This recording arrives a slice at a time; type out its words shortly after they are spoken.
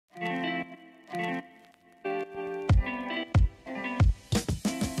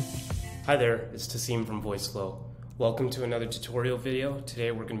Hi there, it's Tasim from Voiceflow. Welcome to another tutorial video.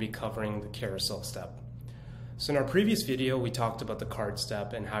 Today we're going to be covering the Carousel Step. So in our previous video we talked about the card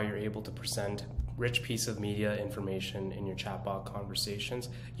step and how you're able to present rich piece of media information in your chatbot conversations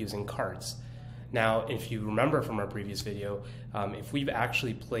using cards. Now if you remember from our previous video, if we've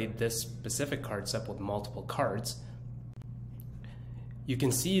actually played this specific card step with multiple cards, you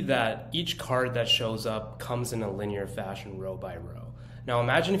can see that each card that shows up comes in a linear fashion row by row. Now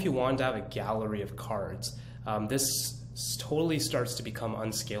imagine if you wanted to have a gallery of cards. This totally starts to become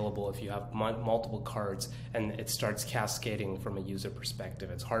unscalable if you have multiple cards and it starts cascading from a user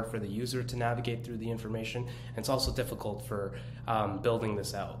perspective. It's hard for the user to navigate through the information, and it's also difficult for building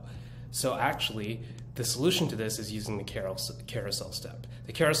this out. So actually, the solution to this is using the Carousel Step.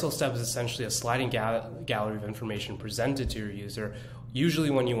 The Carousel Step is essentially a sliding gallery of information presented to your user, usually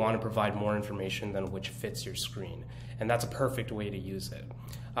when you want to provide more information than which fits your screen. And that's a perfect way to use it.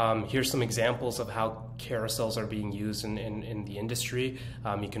 Here's some examples of how carousels are being used in the industry.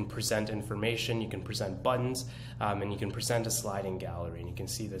 You can present information, you can present buttons, and you can present a sliding gallery. And you can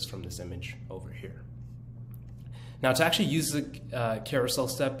see this from this image over here. Now to actually use the Carousel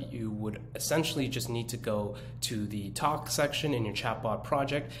Step, you would essentially just need to go to the talk section in your chatbot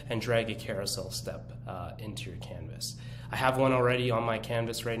project and drag a Carousel Step into your canvas. I have one already on my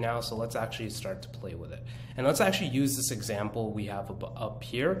canvas right now, so let's actually start to play with it. And let's actually use this example we have up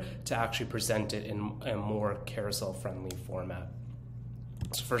here to actually present it in a more carousel-friendly format.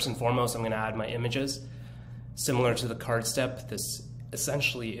 So first and foremost, I'm going to add my images. Similar to the card step, this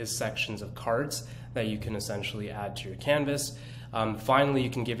essentially is sections of cards that you can essentially add to your canvas. Finally, you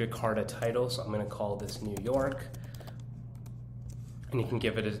can give your card a title, so I'm going to call this New York. And you can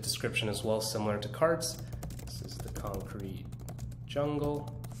give it a description as well, similar to cards. This is the concrete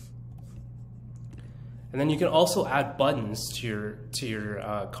jungle. And then you can also add buttons to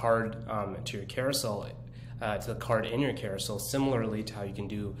your card, to your carousel, to the card in your carousel, similarly to how you can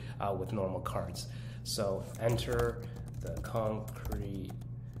do with normal cards. So enter the concrete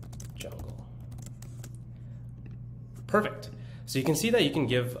jungle. Perfect. So you can see that you can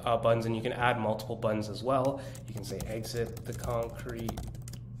give buttons, and you can add multiple buttons as well. You can say exit the concrete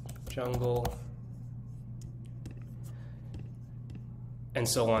jungle, and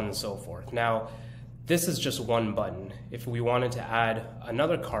so on and so forth. Now, this is just one button. If we wanted to add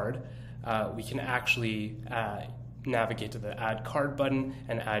another card, we can actually navigate to the add card button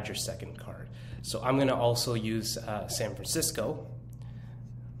and add your second card. So I'm going to also use San Francisco.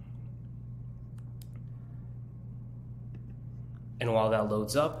 And while that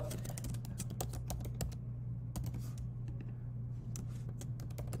loads up,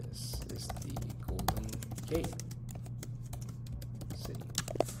 this is the Golden Gate City.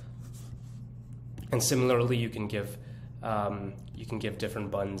 And similarly, you can give different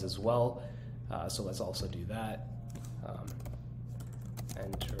buttons as well. So let's also do that.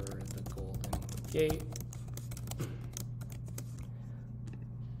 Enter the Golden Gate.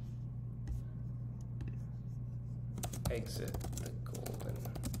 Exit the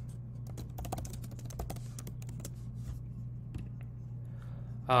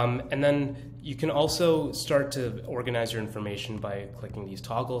Golden. And then you can also start to organize your information by clicking these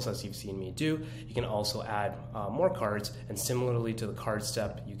toggles, as you've seen me do. You can also add more cards, and similarly to the card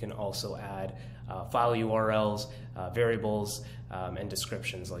step, you can also add file URLs, variables, and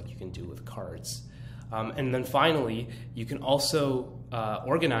descriptions like you can do with cards. And then finally, you can also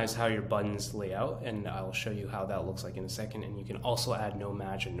organize how your buttons lay out, and I'll show you how that looks like in a second. And you can also add no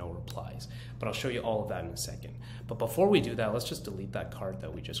match and no replies, but I'll show you all of that in a second. But before we do that, let's just delete that card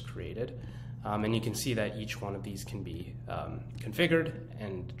that we just created. And you can see that each one of these can be configured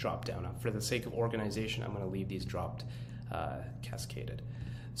and dropped down. Now, for the sake of organization, I'm going to leave these dropped cascaded.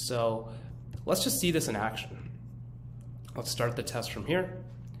 So let's just see this in action. Let's start the test from here.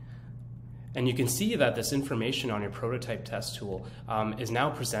 And you can see that this information on your prototype test tool is now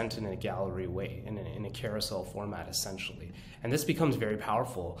presented in a gallery way, in a carousel format essentially. And this becomes very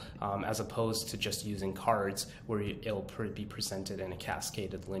powerful as opposed to just using cards where it'll be presented in a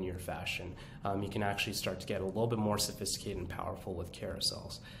cascaded linear fashion. You can actually start to get a little bit more sophisticated and powerful with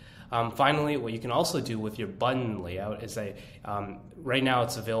carousels. Finally, what you can also do with your button layout is right now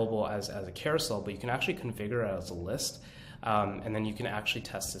it's available as a carousel, but you can actually configure it as a list. And then you can actually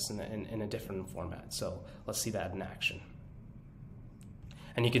test this in a different format. So let's see that in action.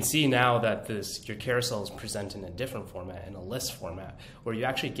 And you can see now that your carousel is presented in a different format, in a list format, where you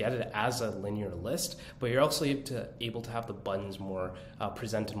actually get it as a linear list, but you're also able to have the buttons more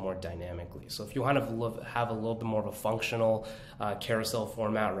presented more dynamically. So if you want to have a little bit more of a functional carousel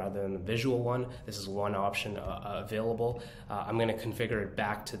format rather than the visual one, this is one option available. I'm going to configure it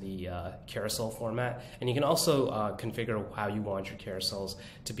back to the carousel format, and you can also configure how you want your carousels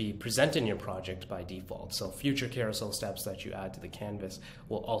to be presented in your project by default. So future carousel steps that you add to the canvas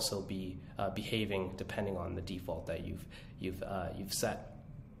will also be behaving depending on the default that you've set.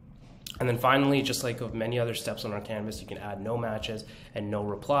 And then finally, just like with many other steps on our canvas, you can add no matches and no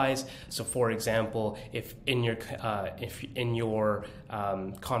replies. So for example, if in your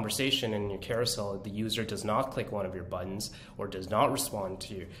conversation in your carousel, the user does not click one of your buttons or does not respond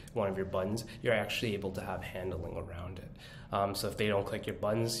to one of your buttons, you're actually able to have handling around it. So if they don't click your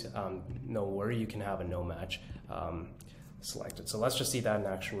buttons, no worry, you can have a no match selected. So let's just see that in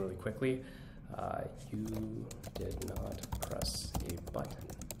action really quickly. You did not press a button.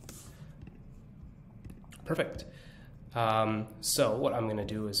 Perfect. So what I'm going to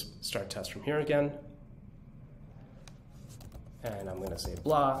do is start test from here again. And I'm going to say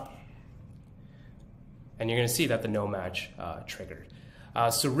blah. And you're going to see that the no match triggered.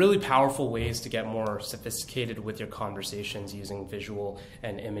 So really powerful ways to get more sophisticated with your conversations using visual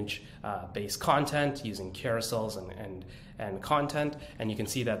and image based content, using carousels and content. And you can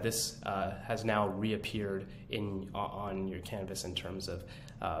see that this has now reappeared on your canvas in terms of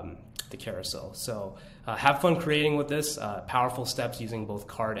the carousel. So have fun creating with this, powerful steps using both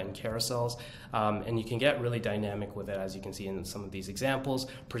card and carousels. And you can get really dynamic with it, as you can see in some of these examples,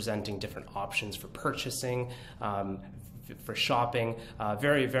 presenting different options for purchasing, for shopping,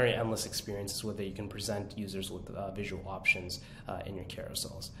 very, very endless experiences with it. You can present users with visual options in your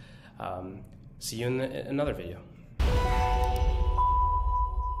carousels. See you in another video.